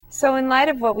So in light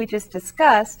of what we just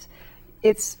discussed,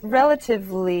 it's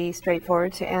relatively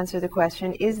straightforward to answer the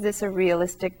question, is this a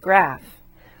realistic graph?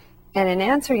 And in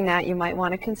answering that, you might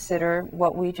want to consider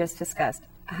what we just discussed.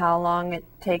 How long it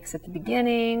takes at the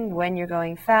beginning, when you're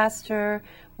going faster,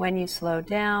 when you slow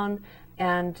down,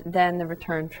 and then the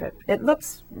return trip. It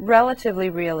looks relatively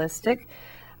realistic.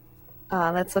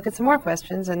 Let's look at some more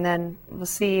questions, and then we'll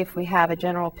see if we have a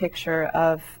general picture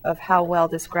of how well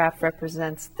this graph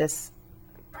represents this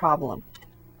problem.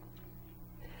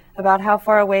 About how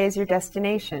far away is your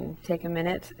destination? Take a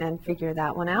minute and figure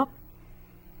that one out.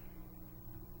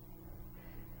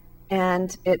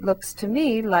 And it looks to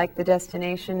me like the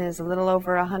destination is a little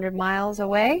over 100 miles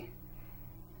away.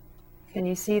 Can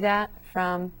you see that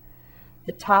from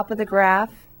the top of the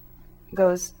graph? It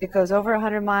goes over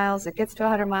 100 miles, it gets to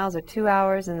 100 miles at 2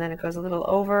 hours, and then it goes a little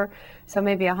over, so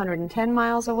maybe 110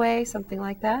 miles away, something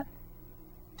like that.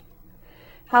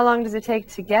 How long does it take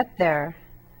to get there?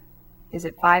 Is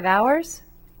it 5 hours?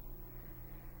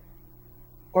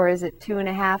 Or is it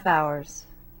 2.5 hours?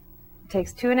 It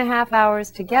takes 2.5 hours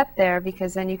to get there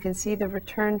because then you can see the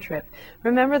return trip.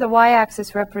 Remember, the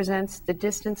y-axis represents the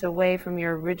distance away from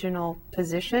your original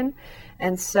position,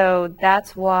 and so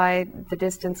that's why the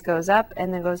distance goes up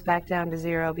and then goes back down to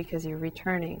 0 because you're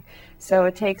returning. So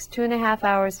it takes 2.5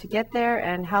 hours to get there,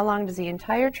 and how long does the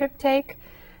entire trip take?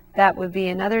 That would be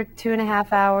another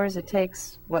 2.5 hours. It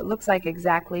takes what looks like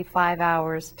exactly 5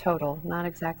 hours total. Not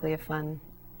exactly a fun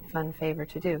favor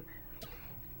to do.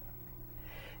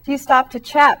 Do you stop to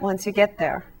chat once you get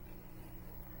there?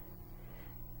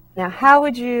 Now, how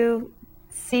would you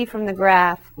see from the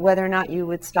graph whether or not you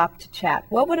would stop to chat?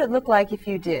 What would it look like if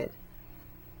you did?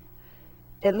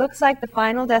 It looks like the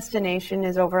final destination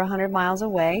is over 100 miles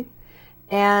away,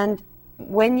 and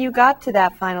when you got to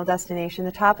that final destination,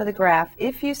 the top of the graph,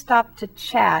 if you stopped to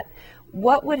chat,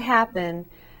 what would happen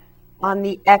on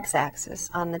the x-axis,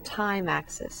 on the time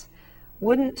axis?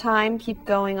 Wouldn't time keep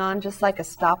going on just like a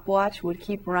stopwatch would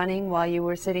keep running while you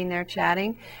were sitting there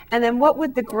chatting? And then what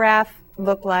would the graph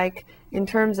look like in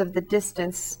terms of the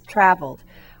distance traveled?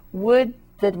 Would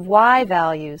the y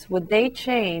values, would they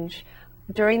change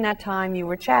during that time you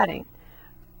were chatting?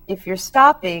 If you're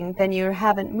stopping, then you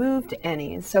haven't moved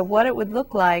any. So what it would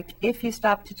look like if you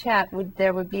stopped to chat,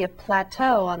 there would be a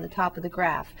plateau on the top of the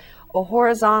graph, a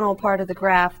horizontal part of the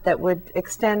graph that would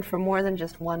extend for more than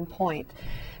just one point.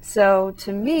 So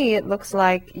to me, it looks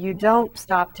like you don't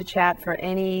stop to chat for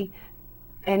any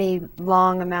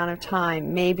long amount of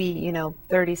time, maybe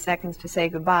 30 seconds to say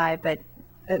goodbye, but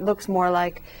it looks more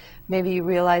like maybe you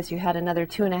realize you had another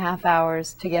 2.5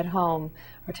 hours to get home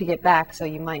or to get back, so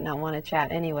you might not want to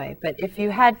chat anyway. But if you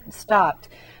had stopped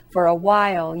for a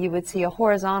while, you would see a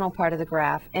horizontal part of the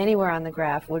graph. Anywhere on the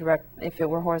graph if it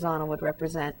were horizontal, would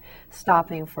represent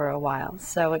stopping for a while.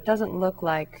 So it doesn't look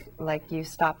like you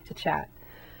stopped to chat.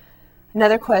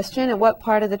 Another question, at what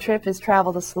part of the trip is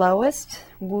travel the slowest?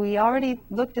 We already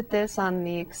looked at this on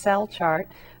the Excel chart,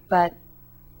 but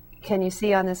can you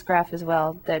see on this graph as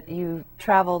well that you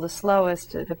travel the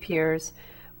slowest, it appears,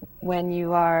 when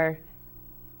you are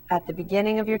at the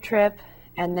beginning of your trip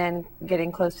and then getting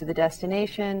close to the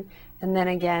destination, and then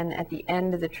again at the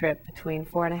end of the trip between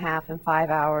 4.5 and 5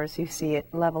 hours, you see it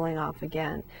leveling off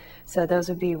again. So those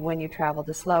would be when you travel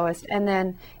the slowest. And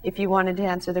then if you wanted to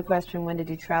answer the question, when did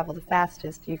you travel the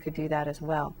fastest, you could do that as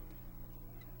well.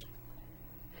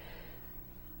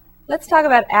 Let's talk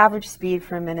about average speed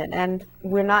for a minute, and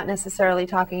we're not necessarily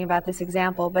talking about this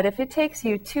example, but if it takes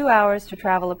you 2 hours to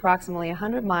travel approximately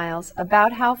 100 miles,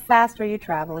 about how fast are you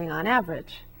traveling on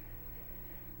average?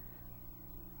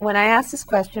 When I ask this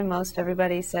question, most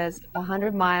everybody says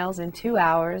 100 miles in 2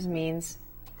 hours means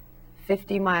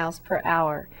 50 miles per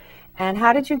hour. And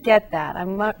how did you get that?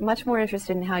 I'm much more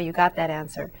interested in how you got that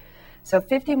answer. So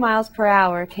 50 miles per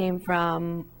hour came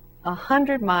from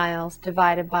 100 miles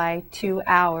divided by 2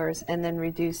 hours and then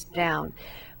reduced down.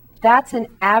 That's an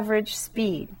average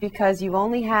speed because you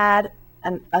only had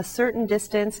a certain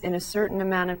distance in a certain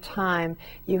amount of time.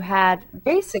 You had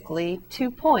basically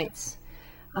 2 points.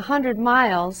 100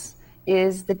 miles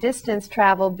is the distance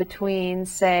traveled between,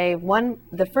 say,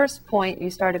 the first point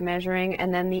you started measuring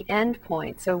and then the end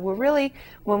point. So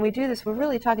when we do this, we're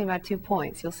really talking about 2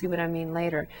 points. You'll see what I mean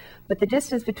later. But the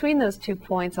distance between those 2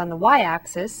 points on the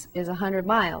y-axis is 100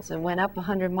 miles. It went up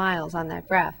 100 miles on that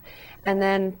graph. And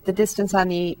then the distance on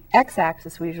the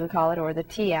x-axis, we usually call it, or the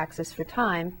t-axis for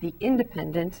time, the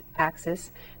independent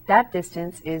axis, that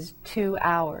distance is 2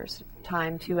 hours,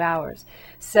 time 2 hours.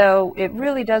 So it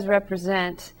really does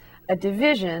represent a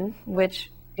division,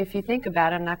 which, if you think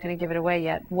about it, I'm not going to give it away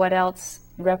yet, what else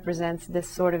represents this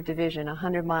sort of division,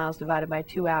 100 miles divided by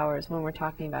 2 hours when we're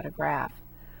talking about a graph.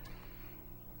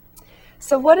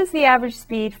 So what is the average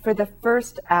speed for the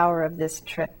first hour of this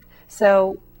trip?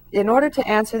 So in order to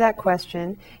answer that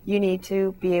question, you need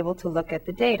to be able to look at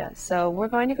the data. So we're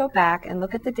going to go back and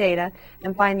look at the data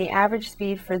and find the average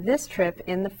speed for this trip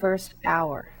in the first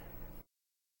hour.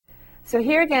 So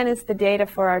here again is the data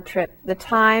for our trip. The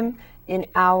time in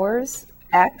hours,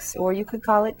 x, or you could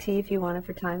call it t if you wanted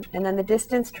for time, and then the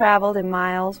distance traveled in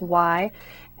miles, y,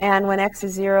 and when x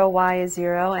is 0, y is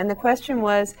 0. And the question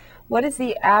was, what is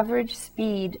the average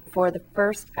speed for the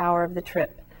first hour of the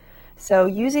trip? So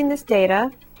using this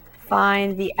data,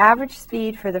 find the average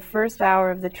speed for the first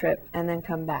hour of the trip and then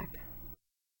come back.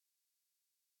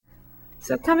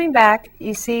 So coming back,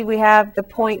 you see we have the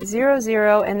point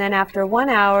 00, and then after 1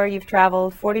 hour you've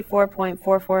traveled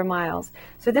 44.44 miles.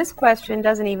 So this question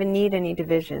doesn't even need any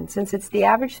division. Since it's the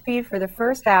average speed for the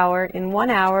first hour, in 1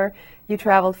 hour you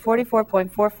traveled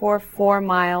 44.444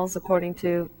 miles according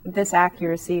to this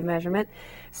accuracy measurement.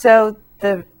 So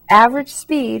the average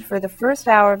speed for the first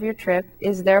hour of your trip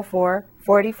is therefore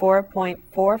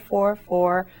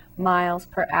 44.444 miles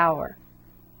per hour.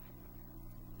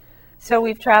 So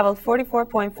we've traveled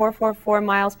 44.444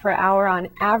 miles per hour on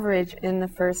average in the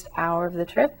first hour of the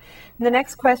trip. And the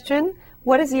next question,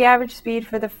 what is the average speed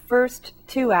for the first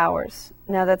 2 hours?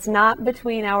 Now that's not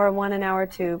between hour 1 and hour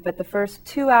 2, but the first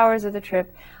 2 hours of the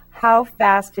trip, how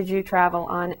fast did you travel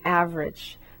on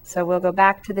average? So we'll go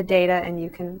back to the data and you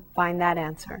can find that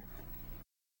answer.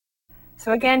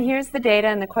 So again, here's the data,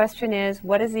 and the question is,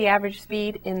 what is the average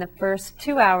speed in the first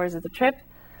 2 hours of the trip?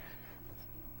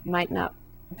 Might not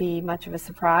be much of a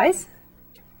surprise.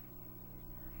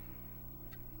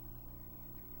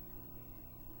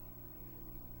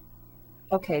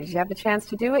 Okay, did you have a chance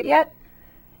to do it yet?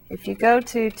 If you go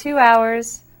to 2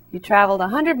 hours, you traveled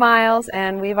 100 miles,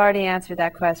 and we've already answered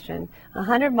that question.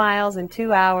 100 miles in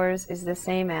 2 hours is the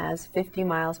same as 50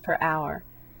 miles per hour.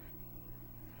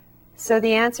 So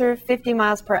the answer, 50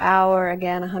 miles per hour,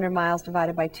 again, 100 miles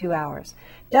divided by 2 hours.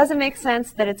 Doesn't make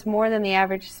sense that it's more than the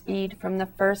average speed from the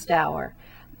first hour.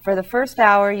 For the first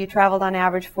hour, you traveled on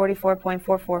average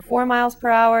 44.444 miles per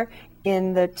hour.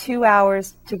 In the 2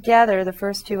 hours together, the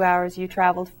first 2 hours, you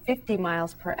traveled 50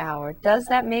 miles per hour. Does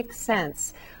that make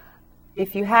sense?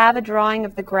 If you have a drawing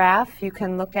of the graph, you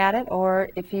can look at it,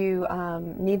 or if you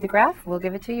need the graph, we'll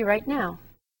give it to you right now.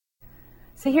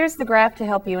 So here's the graph to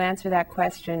help you answer that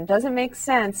question. Does it make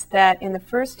sense that in the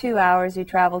first 2 hours you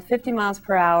traveled 50 miles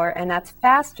per hour, and that's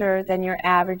faster than your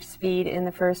average speed in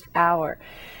the first hour?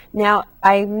 Now,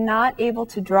 I'm not able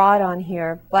to draw it on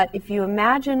here, but if you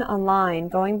imagine a line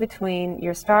going between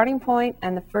your starting point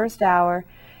and the first hour,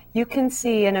 you can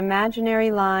see an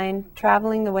imaginary line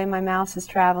traveling the way my mouse is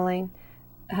traveling.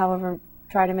 However,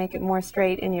 try to make it more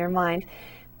straight in your mind.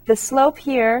 The slope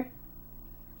here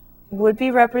would be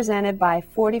represented by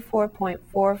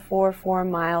 44.444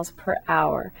 miles per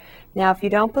hour. Now, if you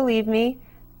don't believe me,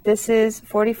 this is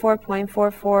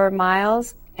 44.44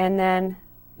 miles, and then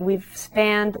we've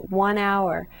spanned 1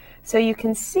 hour. So you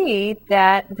can see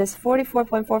that this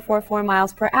 44.444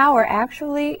 miles per hour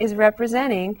actually is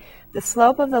representing the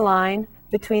slope of the line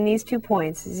between these 2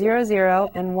 points, 0, 0,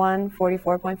 and 1,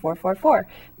 44.444.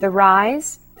 The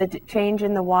rise, the change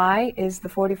in the y, is the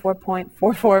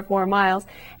 44.444 miles,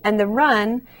 and the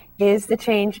run is the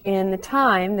change in the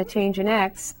time, the change in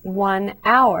x, 1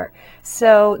 hour.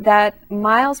 So that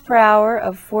miles per hour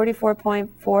of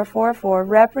 44.444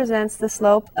 represents the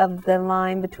slope of the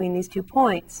line between these 2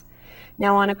 points.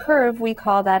 Now on a curve, we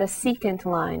call that a secant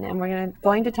line, and we're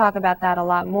going to talk about that a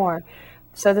lot more.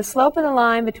 So the slope of the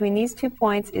line between these 2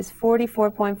 points is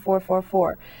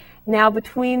 44.444. Now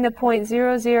between the point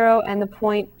 0, 0 and the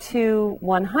point 2,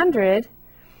 100,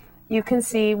 you can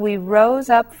see we rose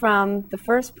up from the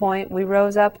first point, we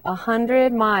rose up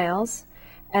 100 miles,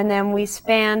 and then we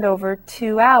spanned over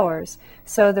 2 hours.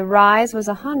 So the rise was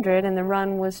 100 and the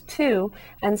run was 2,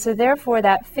 and so therefore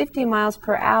that 50 miles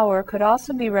per hour could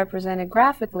also be represented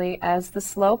graphically as the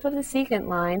slope of the secant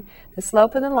line, the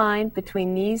slope of the line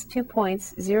between these 2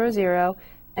 points, 0, 0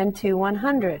 and 2,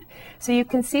 100. So you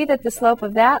can see that the slope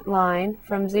of that line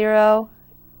from 0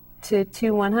 to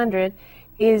 2, 100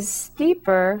 is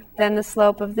steeper than the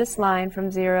slope of this line from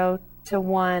 0 to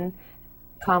 1,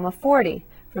 40,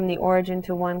 from the origin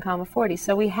to 1, 40.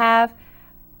 So we have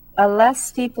a less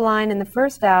steep line in the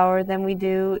first hour than we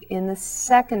do in the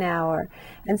second hour.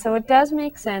 And so it does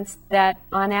make sense that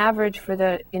on average for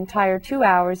the entire 2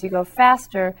 hours you go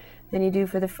faster than you do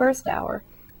for the first hour.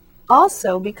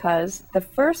 Also because the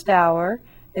first hour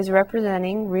is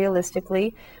representing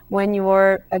realistically when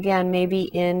you're, again, maybe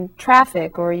in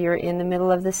traffic or you're in the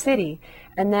middle of the city.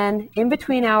 And then in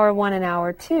between hour 1 and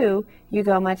hour 2, you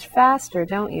go much faster,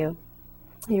 don't you?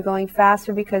 You're going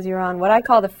faster because you're on what I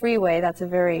call the freeway. That's a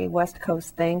very West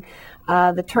Coast thing.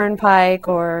 The turnpike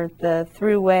or the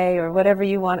throughway or whatever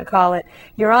you want to call it.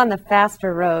 You're on the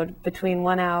faster road between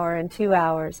 1 hour and 2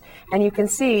 hours. And you can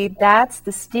see that's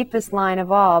the steepest line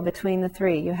of all between the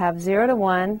three. You have 0 to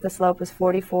 1, the slope is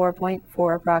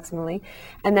 44.4 approximately.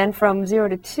 And then from 0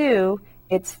 to 2,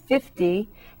 it's 50.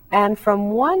 And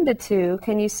from 1 to 2,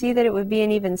 can you see that it would be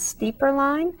an even steeper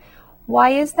line?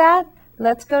 Why is that?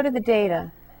 Let's go to the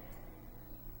data.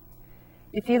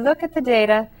 If you look at the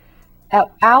data,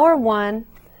 at hour 1,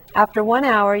 after 1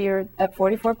 hour, you're at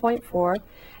 44.4,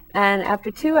 and after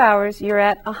 2 hours, you're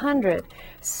at 100.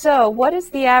 So what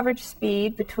is the average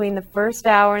speed between the first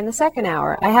hour and the second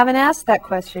hour? I haven't asked that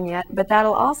question yet, but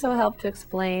that'll also help to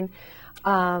explain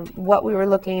what we were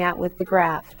looking at with the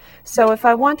graph. So if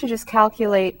I want to just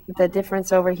calculate the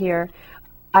difference over here,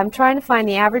 I'm trying to find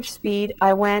the average speed.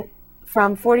 I went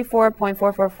from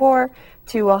 44.444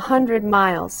 to 100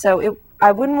 miles. So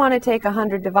I wouldn't want to take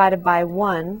 100 divided by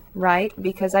 1, right?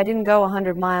 Because I didn't go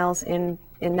 100 miles in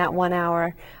that 1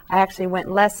 hour. I actually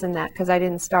went less than that because I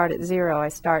didn't start at 0. I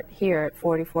start here at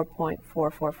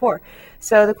 44.444.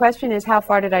 So the question is, how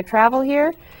far did I travel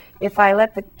here? If I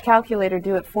let the calculator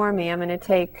do it for me, I'm going to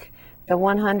take the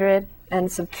 100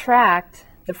 and subtract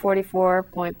the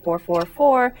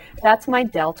 44.444, that's my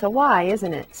delta y,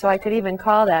 isn't it? So I could even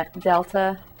call that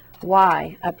delta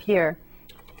y up here,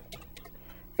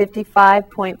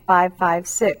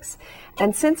 55.556.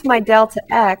 And since my delta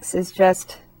x is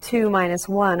just 2 minus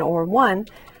 1, or 1,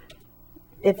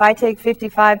 if I take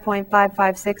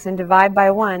 55.556 and divide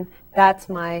by 1, that's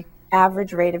my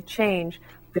average rate of change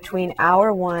between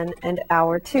hour 1 and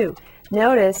hour 2.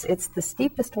 Notice it's the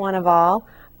steepest one of all,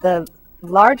 the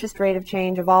largest rate of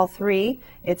change of all three.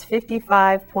 It's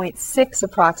 55.6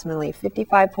 approximately,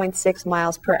 55.6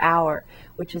 miles per hour,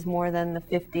 which is more than the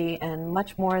 50 and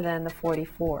much more than the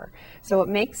 44. So it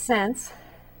makes sense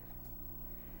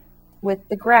with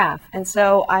the graph. And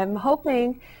so I'm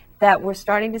hoping that we're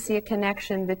starting to see a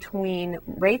connection between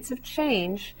rates of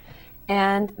change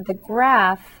and the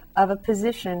graph of a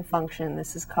position function,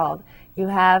 this is called. You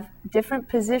have different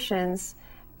positions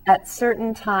at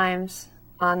certain times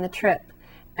on the trip,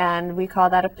 and we call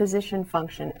that a position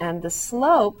function. And the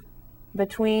slope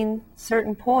between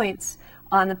certain points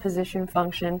on the position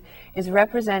function is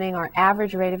representing our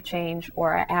average rate of change,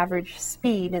 or our average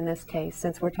speed in this case,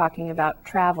 since we're talking about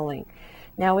traveling.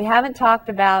 Now, we haven't talked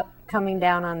about coming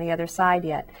down on the other side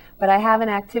yet, but I have an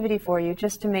activity for you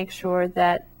just to make sure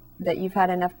that you've had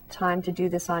enough time to do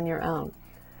this on your own.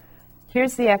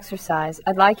 Here's the exercise.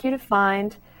 I'd like you to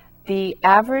find the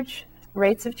average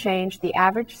rates of change, the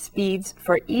average speeds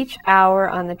for each hour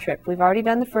on the trip. We've already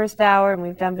done the first hour, and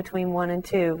we've done between 1 and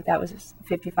 2. That was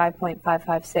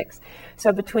 55.556.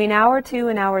 So between hour 2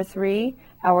 and hour 3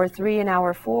 and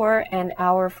hour 4, and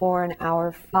hour 4 and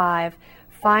hour 5,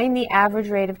 find the average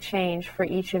rate of change for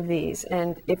each of these.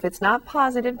 And if it's not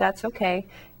positive, that's okay.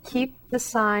 Keep the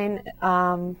sign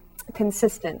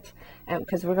consistent,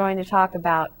 because we're going to talk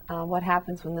about what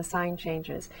happens when the sign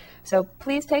changes. So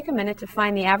please take a minute to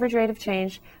find the average rate of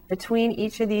change between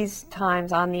each of these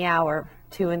times on the hour,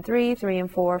 2 and 3, 3 and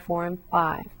 4, 4 and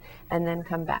 5, and then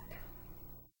come back.